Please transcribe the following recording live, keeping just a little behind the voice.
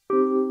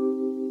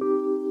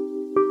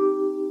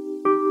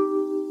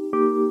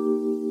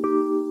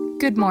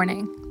Good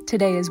morning.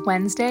 Today is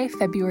Wednesday,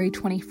 February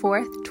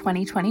 24th,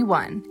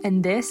 2021,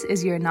 and this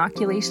is your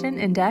Inoculation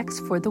Index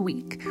for the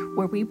week,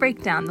 where we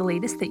break down the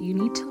latest that you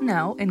need to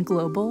know in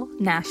global,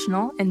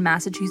 national, and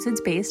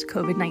Massachusetts-based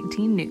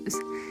COVID-19 news.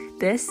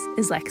 This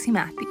is Lexi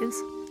Matthews.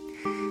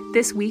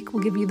 This week,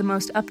 we'll give you the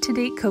most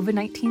up-to-date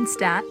COVID-19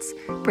 stats,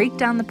 break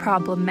down the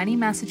problem many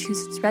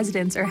Massachusetts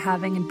residents are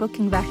having in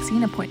booking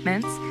vaccine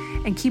appointments,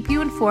 and keep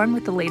you informed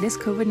with the latest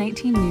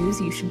COVID-19 news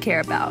you should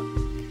care about.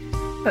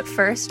 But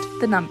first,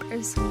 the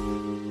numbers.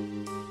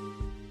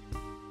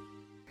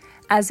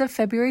 As of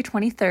February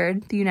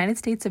 23rd, the United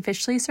States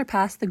officially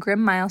surpassed the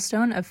grim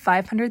milestone of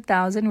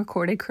 500,000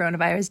 recorded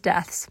coronavirus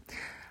deaths.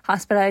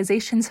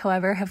 Hospitalizations,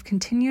 however, have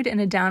continued in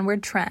a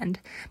downward trend,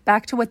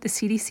 back to what the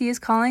CDC is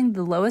calling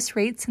the lowest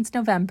rate since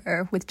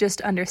November, with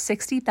just under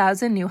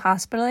 60,000 new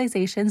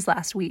hospitalizations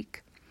last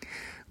week.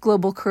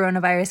 Global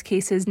coronavirus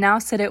cases now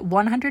sit at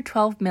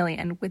 112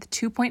 million, with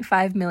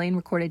 2.5 million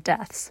recorded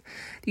deaths.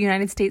 The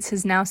United States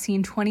has now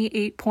seen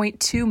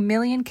 28.2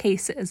 million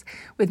cases,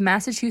 with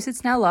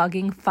Massachusetts now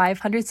logging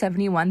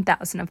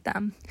 571,000 of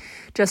them.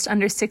 Just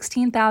under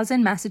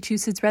 16,000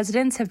 Massachusetts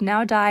residents have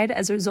now died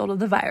as a result of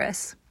the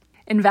virus.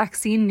 In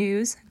vaccine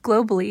news,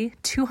 globally,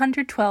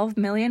 212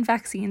 million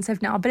vaccines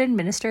have now been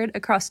administered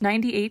across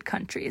 98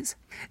 countries.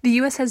 The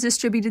U.S. has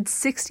distributed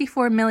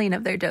 64 million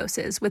of their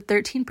doses, with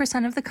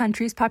 13% of the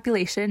country's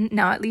population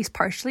now at least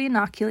partially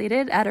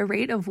inoculated at a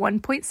rate of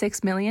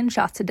 1.6 million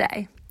shots a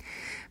day.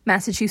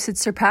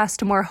 Massachusetts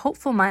surpassed a more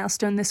hopeful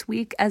milestone this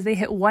week as they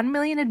hit 1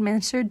 million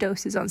administered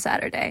doses on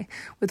Saturday,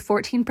 with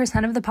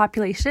 14% of the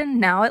population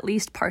now at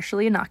least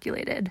partially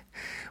inoculated.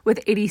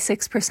 With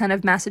 86%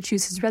 of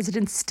Massachusetts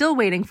residents still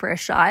waiting for a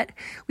shot,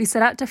 we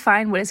set out to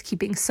find what is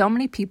keeping so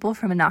many people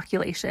from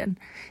inoculation.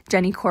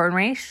 Jenny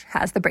Kornreich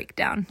has the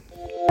breakdown.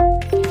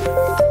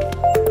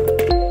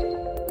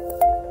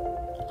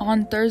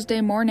 On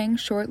Thursday morning,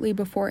 shortly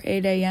before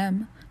 8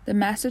 a.m., the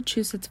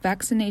Massachusetts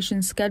vaccination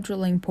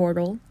scheduling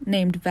portal,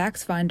 named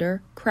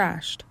VaxFinder,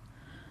 crashed.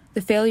 The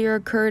failure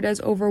occurred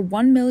as over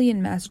 1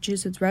 million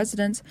Massachusetts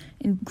residents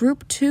in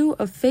Group 2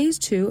 of Phase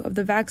 2 of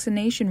the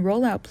vaccination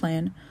rollout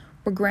plan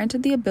were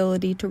granted the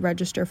ability to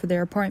register for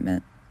their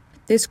appointment.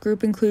 This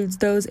group includes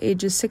those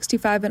ages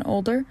 65 and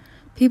older,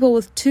 people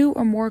with 2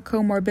 or more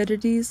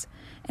comorbidities,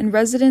 and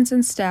residents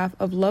and staff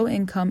of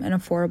low-income and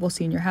affordable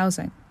senior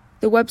housing.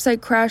 The website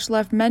crash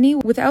left many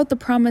without the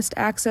promised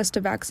access to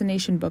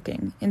vaccination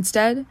booking.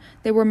 Instead,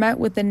 they were met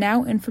with the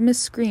now infamous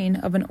screen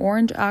of an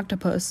orange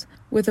octopus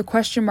with a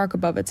question mark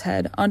above its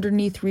head,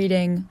 underneath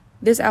reading,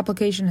 "This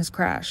application has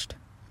crashed."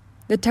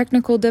 The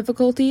technical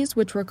difficulties,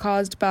 which were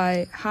caused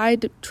by high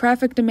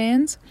traffic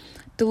demands,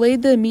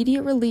 delayed the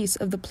immediate release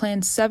of the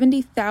planned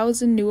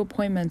 70,000 new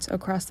appointments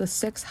across the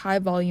 6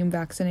 high-volume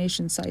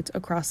vaccination sites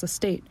across the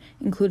state,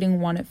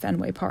 including one at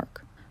Fenway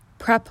Park.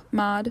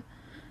 PrepMod,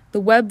 the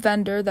web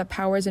vendor that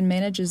powers and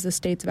manages the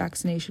state's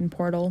vaccination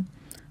portal,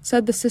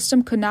 said the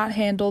system could not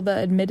handle the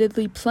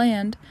admittedly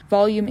planned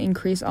volume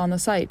increase on the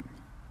site.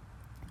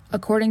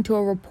 According to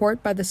a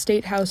report by the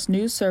State House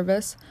News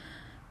Service,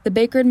 the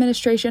Baker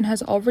administration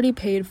has already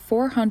paid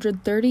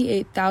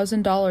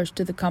 $438,000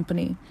 to the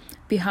company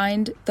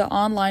behind the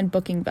online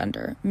booking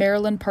vendor,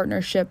 Maryland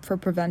Partnership for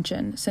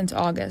Prevention, since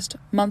August,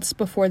 months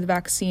before the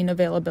vaccine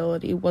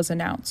availability was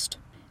announced.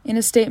 In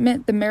a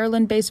statement, the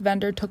Maryland-based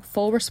vendor took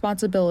full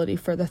responsibility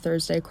for the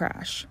Thursday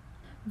crash.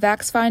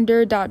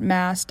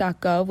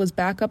 VaxFinder.mass.gov was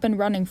back up and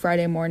running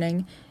Friday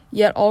morning,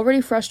 yet already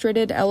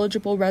frustrated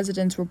eligible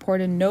residents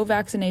reported no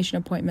vaccination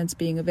appointments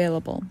being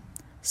available.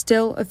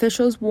 Still,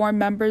 officials warned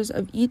members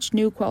of each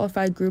new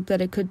qualified group that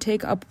it could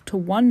take up to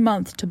 1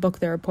 month to book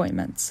their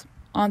appointments.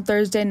 On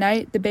Thursday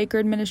night, the Baker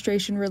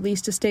administration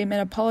released a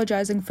statement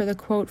apologizing for the,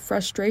 quote,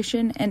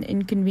 frustration and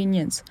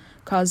inconvenience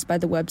caused by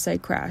the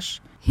website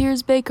crash.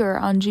 Here's Baker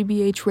on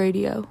GBH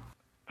Radio.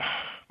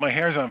 My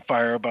hair's on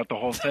fire about the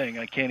whole thing.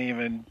 I can't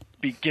even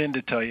begin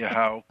to tell you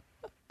how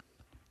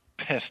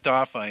pissed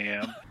off I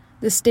am.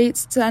 The state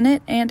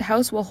Senate and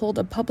House will hold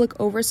a public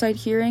oversight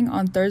hearing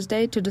on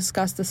Thursday to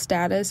discuss the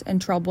status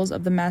and troubles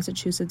of the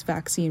Massachusetts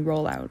vaccine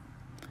rollout.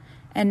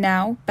 And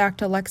now, back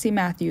to Lexi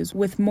Matthews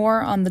with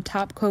more on the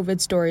top COVID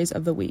stories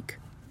of the week.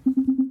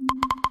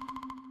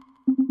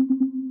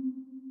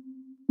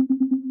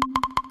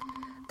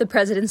 The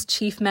president's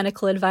chief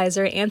medical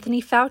advisor,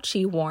 Anthony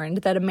Fauci, warned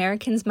that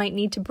Americans might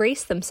need to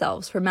brace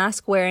themselves for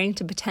mask wearing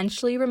to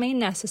potentially remain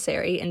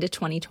necessary into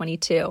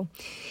 2022.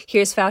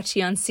 Here's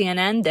Fauci on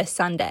CNN this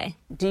Sunday.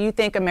 Do you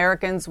think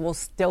Americans will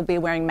still be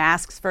wearing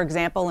masks, for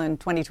example, in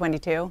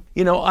 2022?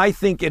 I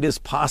think it is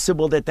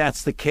possible that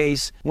that's the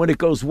case. When it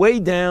goes way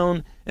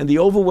down and the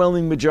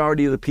overwhelming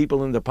majority of the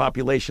people in the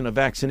population are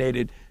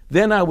vaccinated,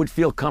 then I would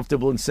feel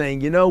comfortable in saying,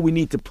 we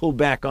need to pull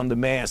back on the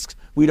masks.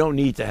 We don't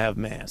need to have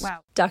masks. Wow.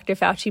 Dr.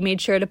 Fauci made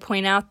sure to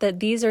point out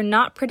that these are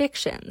not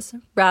predictions.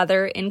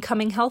 Rather,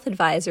 incoming health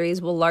advisories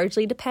will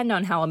largely depend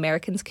on how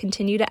Americans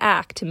continue to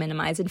act to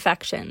minimize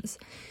infections.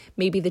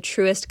 Maybe the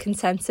truest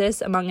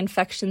consensus among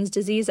infectious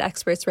disease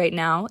experts right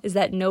now is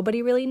that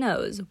nobody really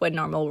knows when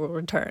normal will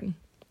return.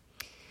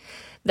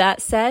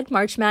 That said,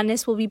 March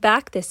Madness will be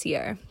back this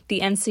year, the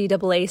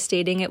NCAA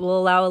stating it will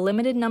allow a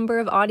limited number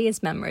of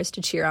audience members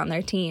to cheer on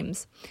their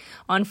teams.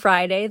 On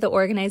Friday, the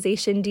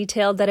organization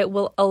detailed that it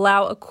will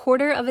allow a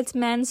quarter of its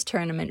men's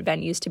tournament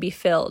venues to be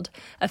filled,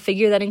 a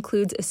figure that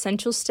includes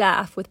essential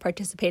staff with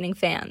participating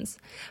fans.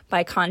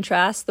 By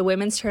contrast, the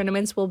women's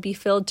tournaments will be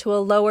filled to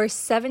a lower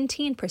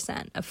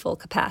 17% of full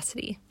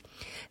capacity.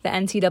 The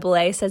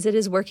NCAA says it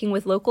is working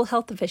with local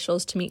health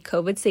officials to meet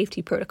COVID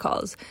safety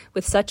protocols,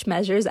 with such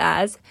measures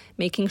as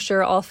making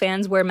sure all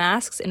fans wear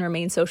masks and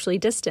remain socially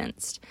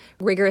distanced,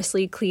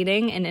 rigorously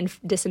cleaning and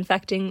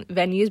disinfecting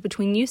venues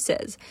between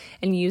uses,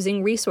 and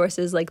using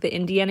resources like the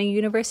Indiana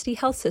University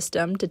Health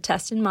System to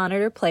test and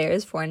monitor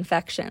players for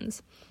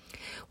infections.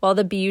 While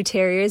the BU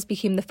Terriers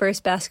became the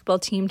first basketball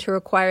team to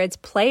require its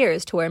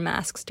players to wear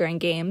masks during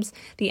games,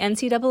 the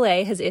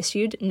NCAA has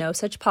issued no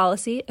such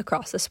policy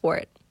across the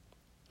sport.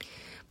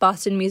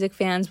 Boston music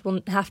fans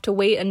will have to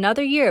wait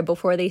another year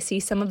before they see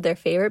some of their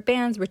favorite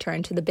bands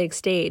return to the big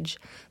stage.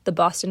 The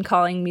Boston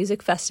Calling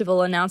Music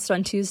Festival announced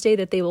on Tuesday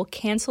that they will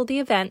cancel the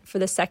event for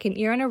the second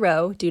year in a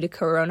row due to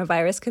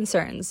coronavirus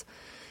concerns.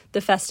 The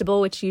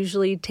festival, which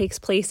usually takes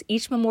place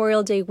each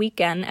Memorial Day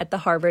weekend at the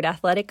Harvard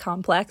Athletic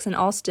Complex in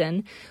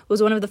Allston,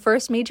 was one of the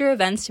first major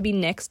events to be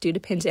nixed due to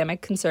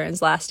pandemic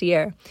concerns last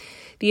year.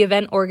 The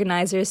event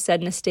organizers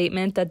said in a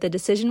statement that the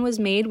decision was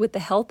made with the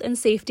health and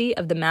safety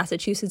of the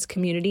Massachusetts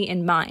community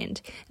in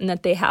mind, and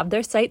that they have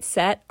their sights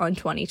set on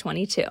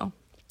 2022.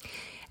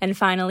 And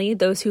finally,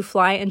 those who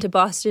fly into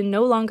Boston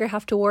no longer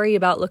have to worry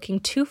about looking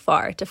too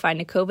far to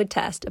find a COVID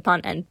test upon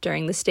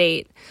entering the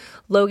state.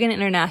 Logan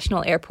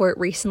International Airport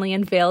recently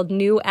unveiled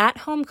new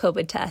at-home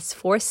COVID tests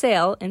for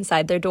sale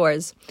inside their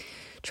doors.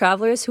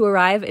 Travelers who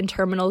arrive in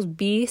terminals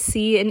B,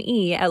 C, and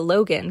E at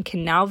Logan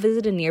can now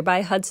visit a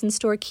nearby Hudson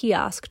Store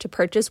kiosk to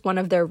purchase one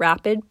of their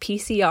rapid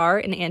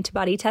PCR and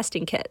antibody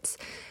testing kits.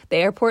 The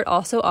airport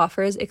also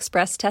offers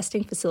express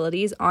testing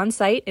facilities on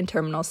site in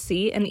terminals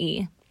C and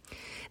E.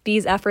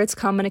 These efforts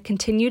come in a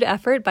continued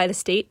effort by the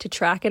state to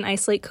track and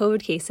isolate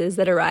COVID cases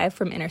that arrive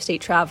from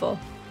interstate travel.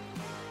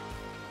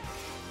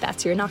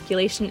 That's your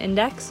inoculation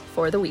index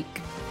for the week.